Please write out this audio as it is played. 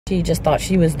She just thought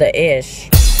she was the ish.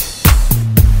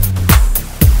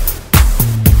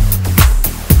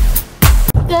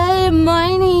 Good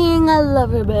morning,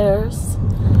 lover bears.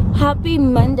 Happy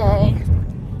Monday.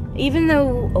 Even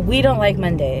though we don't like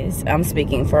Mondays, I'm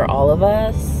speaking for all of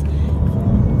us,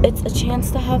 it's a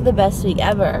chance to have the best week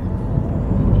ever.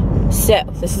 So,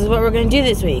 this is what we're going to do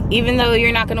this week. Even though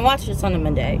you're not going to watch this on a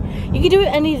Monday, you can do it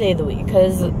any day of the week,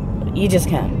 because you just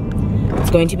can. It's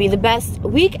going to be the best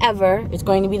week ever. It's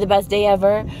going to be the best day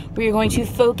ever. We're going to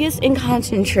focus and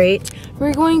concentrate.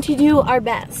 We're going to do our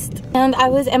best. And I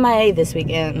was MIA this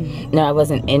weekend. No, I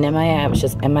wasn't in MIA. I was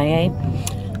just MIA.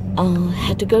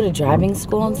 Had to go to driving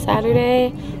school on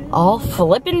Saturday. All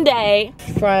flippin' day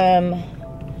from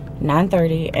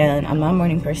 9:30. And I'm not a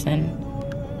morning person.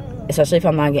 Especially if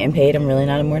I'm not getting paid. I'm really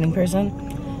not a morning person.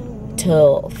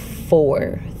 Till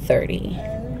 4:30.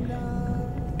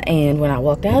 And when I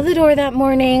walked out of the door that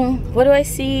morning, what do I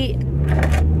see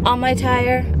on my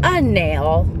tire? A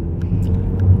nail.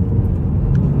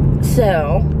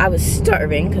 So, I was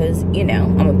starving because, you know,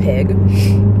 I'm a pig.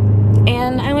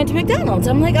 And I went to McDonald's.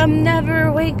 I'm like, I'm never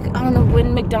awake on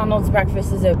when McDonald's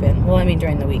breakfast is open. Well, I mean,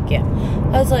 during the week, yeah.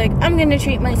 I was like, I'm going to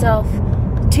treat myself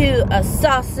to a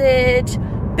sausage,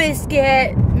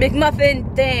 biscuit,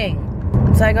 McMuffin thing.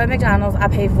 So I go to McDonald's, I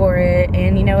pay for it,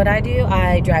 and you know what I do?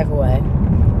 I drive away.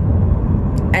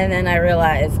 And then I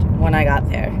realized when I got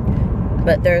there,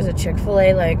 but there's a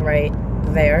Chick-fil-A like right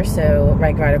there, so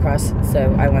right across,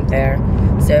 so I went there.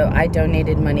 So I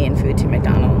donated money and food to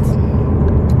McDonald's.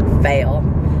 Fail.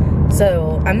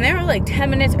 So I'm there like 10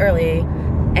 minutes early,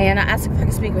 and I asked if I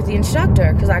could speak with the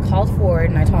instructor, because I called Ford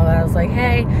and I told her, I was like,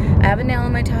 hey, I have a nail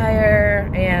in my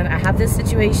tire and I have this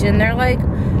situation. They're like,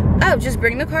 oh, just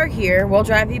bring the car here, we'll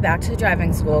drive you back to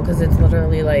driving school, because it's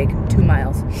literally like 2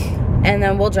 miles, and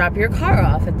then we'll drop your car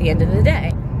off at the end of the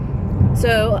day.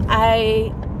 So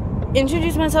I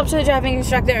introduced myself to the driving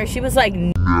instructor, and she was like,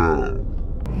 no,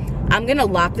 I'm gonna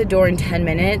lock the door in 10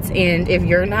 minutes, and if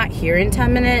you're not here in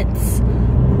 10 minutes,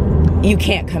 you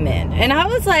can't come in. And I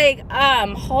was like,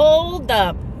 hold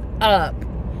up.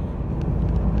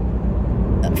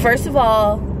 First of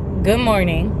all, good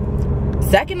morning.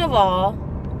 Second of all,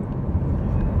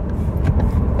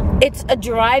 it's a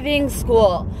driving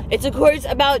school. It's a course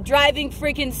about driving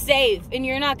freaking safe. And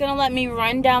you're not gonna let me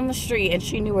run down the street. And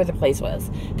she knew where the place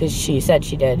was, because she said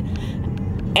she did.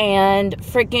 And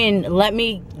freaking let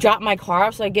me drop my car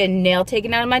off so I get a nail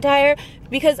taken out of my tire.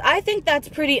 Because I think that's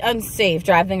pretty unsafe,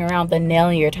 driving around with a nail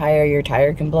in your tire. Your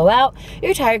tire can blow out.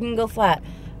 Your tire can go flat.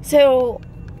 So,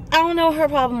 I don't know what her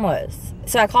problem was.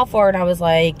 So I called Ford and I was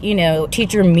like, you know,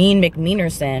 Teacher Mean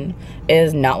McMeanerson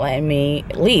is not letting me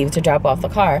leave to drop off the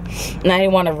car. And I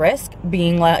didn't want to risk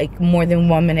being like more than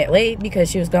 1 minute late, because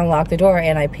she was going to lock the door,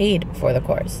 and I paid for the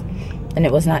course. And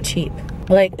it was not cheap.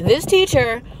 Like, this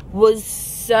teacher was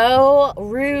so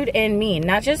rude and mean.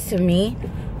 Not just to me.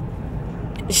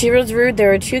 She was rude. There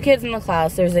were 2 kids in the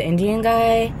class. There's an Indian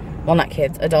guy. Well, not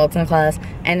kids, adults in the class,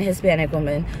 and a Hispanic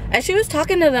woman. And she was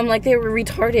talking to them like they were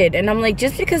retarded. And I'm like,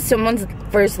 just because someone's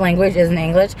first language isn't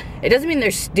English, it doesn't mean they're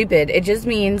stupid. It just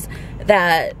means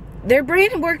that their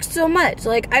brain works so much.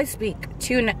 Like, I speak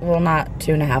not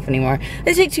 2.5 anymore.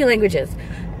 I speak 2 languages.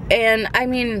 And, I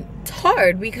mean, it's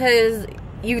hard, because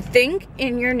you think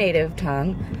in your native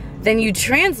tongue, then you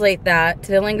translate that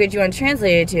to the language you want to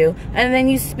translate it to, and then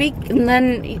you speak, and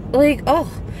then, like, oh,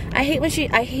 I hate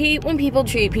when people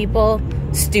treat people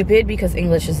stupid because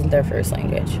English isn't their first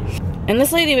language. And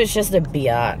this lady was just a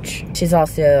biatch. She's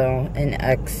also an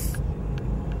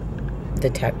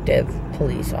ex-detective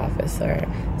police officer,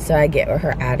 so I get where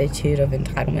her attitude of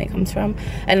entitlement comes from.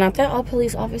 And not that all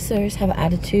police officers have an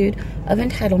attitude of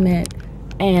entitlement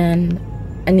and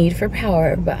a need for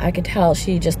power, but I could tell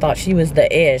she just thought she was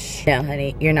the ish. No,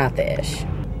 honey, you're not the ish.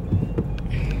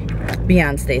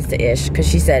 Beyonce's the ish, because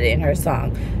she said it in her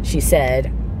song. She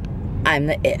said, I'm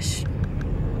the ish.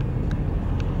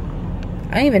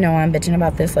 I don't even know why I'm bitching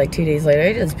about this like 2 days later.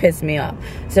 It just pissed me off.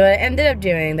 So what I ended up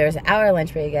doing, there was an hour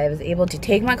lunch break. I was able to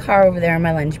take my car over there on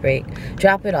my lunch break,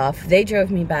 drop it off. They drove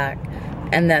me back,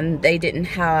 and then they didn't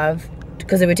have,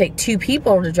 because it would take 2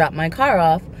 people to drop my car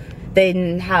off, they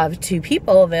didn't have 2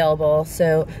 people available.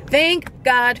 So thank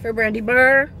God for Brandy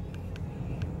Burr.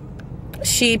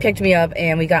 She picked me up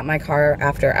and we got my car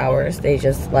after hours. They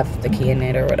just left the key in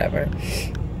it or whatever.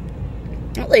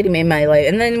 That lady made my life.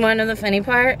 And then one of the funny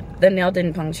part, the nail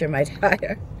didn't puncture my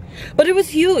tire. But it was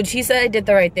huge. He said I did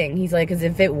the right thing. He's like, because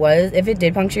if it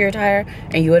did puncture your tire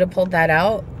and you would have pulled that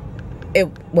out, it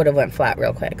would have went flat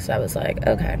real quick. So I was like,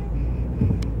 okay.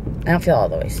 I don't feel all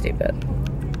the way stupid.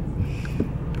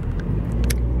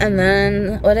 And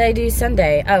then, what did I do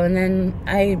Sunday? Oh, and then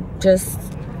I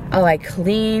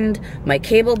cleaned. My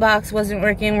cable box wasn't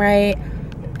working right.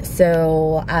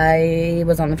 So, I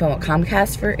was on the phone with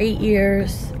Comcast for 8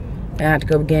 years. I had to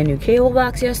go get a new cable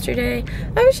box yesterday.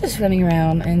 I was just running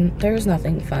around, and there was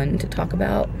nothing fun to talk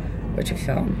about or to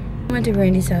film. I went to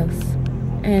Brandy's house,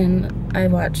 and I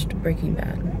watched Breaking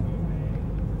Bad.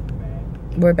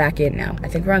 We're back in now. I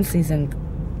think we're on season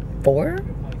 4?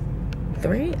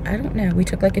 3? I don't know. We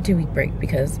took like a 2-week break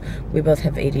because we both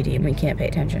have ADD and we can't pay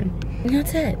attention. And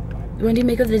that's it. You want to do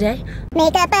makeup of the day?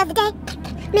 Makeup of the day.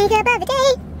 Makeup of the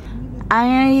day.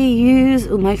 I use,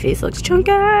 oh, my face looks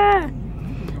chunky.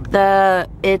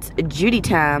 It's Judy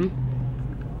Time.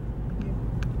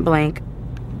 Blank.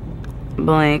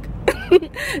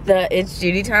 It's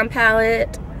Judy Time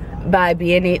palette by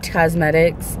B&H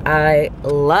Cosmetics. I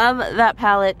love that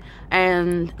palette,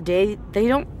 and they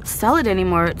don't sell it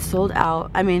anymore. It's sold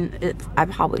out. I mean, I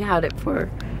probably had it for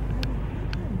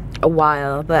a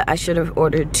while, but I should have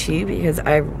ordered 2 because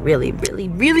I really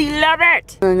love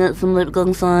it. I got some lip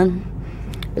gloss on.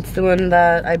 It's the one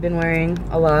that I've been wearing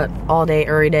a lot, all day,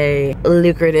 every day.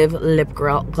 Lucrative lip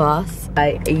gloss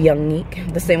by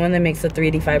Youngnique. The same one that makes the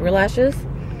 3D fiber lashes.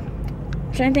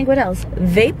 I'm trying to think what else.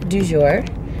 Vape du jour.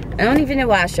 I don't even know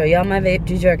why I show y'all my vape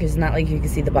du jour because it's not like you can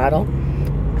see the bottle.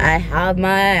 I have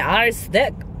my ice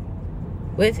stick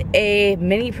with a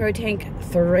mini Pro Tank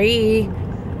 3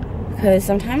 because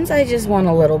sometimes I just want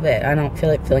a little bit. I don't feel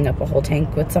like filling up a whole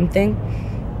tank with something.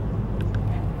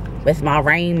 With my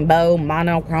rainbow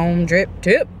monochrome drip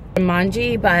tip.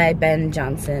 Manji by Ben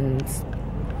Johnson's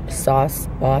sauce,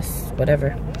 boss,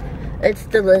 whatever. It's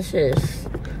delicious.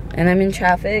 And I'm in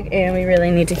traffic and we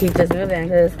really need to keep this moving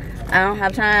because I don't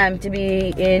have time to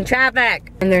be in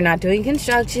traffic. And they're not doing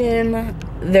construction.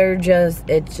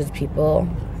 It's just people.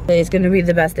 It's gonna be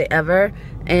the best day ever.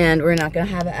 And we're not gonna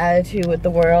have an attitude with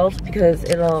the world because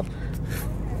it'll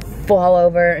fall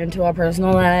over into our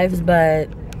personal lives, but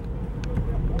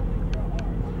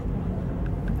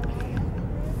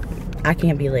I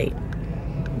can't be late.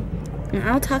 And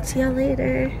I'll talk to y'all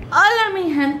later. Hola,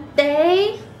 mi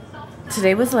gente.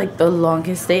 Today was like the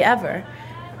longest day ever.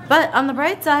 But on the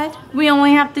bright side, we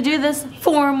only have to do this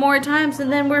 4 more times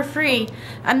and then we're free.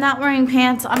 I'm not wearing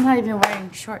pants. I'm not even wearing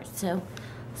shorts, so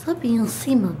you'll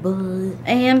see my butt.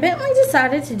 And Bentley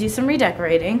decided to do some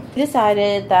redecorating. He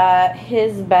decided that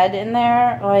his bed in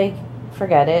there, like,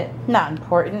 forget it, not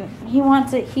important. He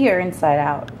wants it here inside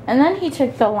out. And then he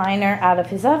took the liner out of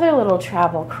his other little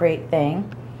travel crate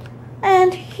thing.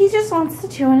 And he just wants to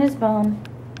chew on his bone.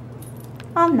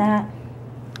 On that.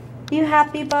 You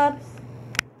happy, bubs?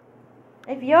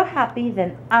 If you're happy,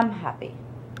 then I'm happy.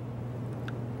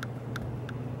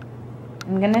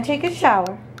 I'm gonna take a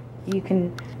shower. You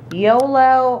can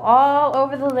YOLO all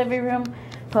over the living room.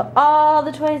 Put all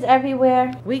the toys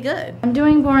everywhere. We good. I'm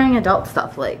doing boring adult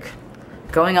stuff like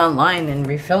going online and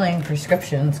refilling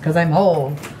prescriptions because I'm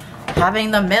old.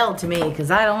 Having them mailed to me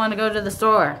because I don't want to go to the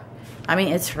store. I mean,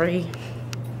 it's free.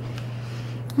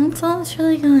 That's all that's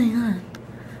really going on.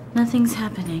 Nothing's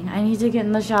happening. I need to get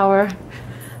in the shower.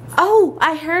 Oh,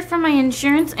 I heard from my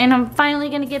insurance and I'm finally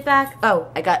going to get back. Oh,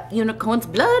 I got unicorn's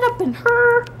blood up in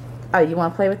her. Oh, you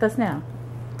want to play with us now?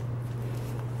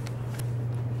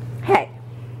 Hey.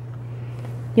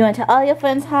 You want to tell all your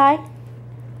friends hi?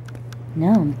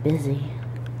 No, I'm busy.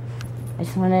 I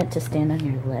just wanted to stand on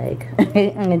your leg.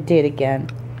 I'm gonna do it again.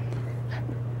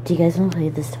 Do you guys want to play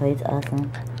with this toy? It's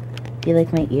awesome. Do you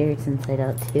like my ears inside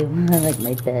out too? I like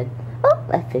my bed. Oh,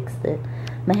 I fixed it.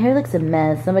 My hair looks a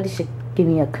mess. Somebody should give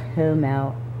me a comb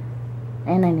out.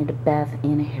 And I need a bath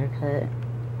and a haircut.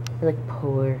 I look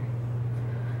poor.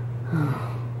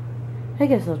 I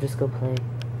guess I'll just go play.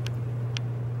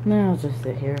 No, I'll just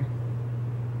sit here.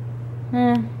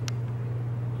 I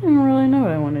don't really know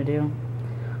what I want to do.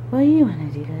 What do you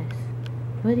want to do, guys?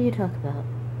 What do you talk about?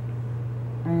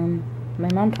 My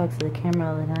mom talks to the camera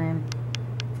all the time.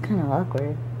 It's kind of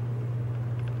awkward.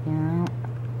 You know?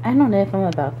 I don't know if I'm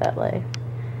about that life.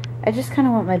 I just kind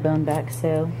of want my bone back,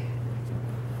 so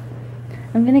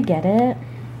I'm gonna get it.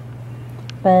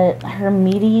 But her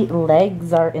meaty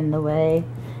legs are in the way.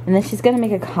 And then she's gonna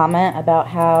make a comment about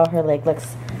how her leg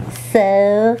looks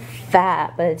so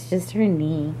fat, but it's just her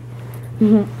knee.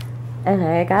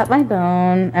 Okay, I got my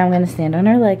bone. I'm gonna stand on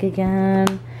her leg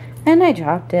again. And I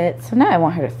dropped it, so now I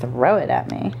want her to throw it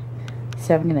at me.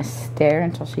 So I'm gonna stare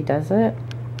until she does it.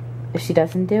 If she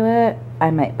doesn't do it,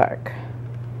 I might bark.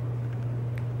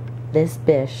 This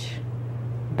bitch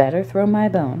better throw my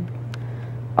bone.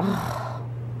 Oh,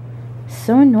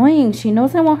 so annoying. She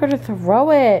knows I want her to throw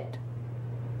it.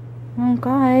 Oh,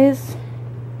 guys.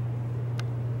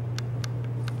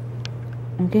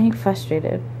 getting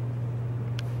frustrated.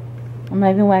 I'm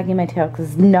not even wagging my tail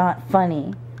because it's not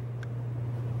funny.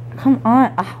 Come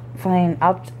on. Fine.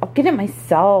 I'll get it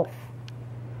myself.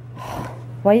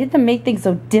 Why did they make things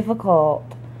so difficult?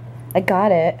 I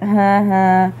got it.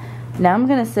 Now I'm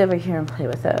going to sit over here and play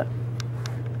with it.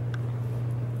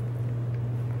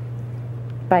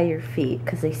 By your feet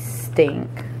because they stink.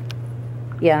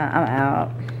 Yeah, I'm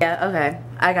out. Yeah, okay.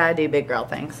 I gotta do big girl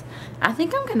things. I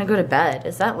think I'm gonna go to bed.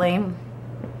 Is that lame?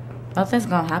 Nothing's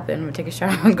gonna happen. I'm gonna take a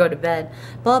shower and go to bed.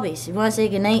 Bobbies, you wanna say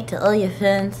goodnight to all your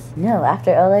friends? No,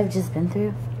 after all I've just been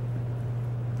through?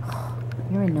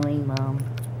 You're annoying, Mom.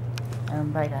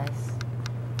 Bye, guys.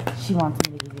 She wants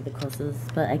me to give you the kisses,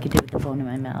 but I could do it with the bone in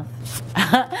my mouth.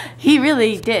 He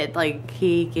really did. Like,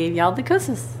 he gave y'all the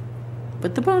kisses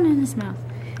with the bone in his mouth.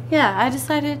 Yeah, I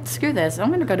decided, screw this.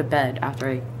 I'm gonna go to bed after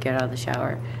I get out of the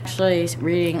shower. Actually,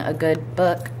 reading a good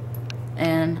book.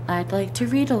 And I'd like to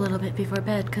read a little bit before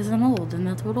bed because I'm old and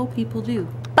that's what old people do.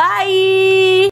 Bye!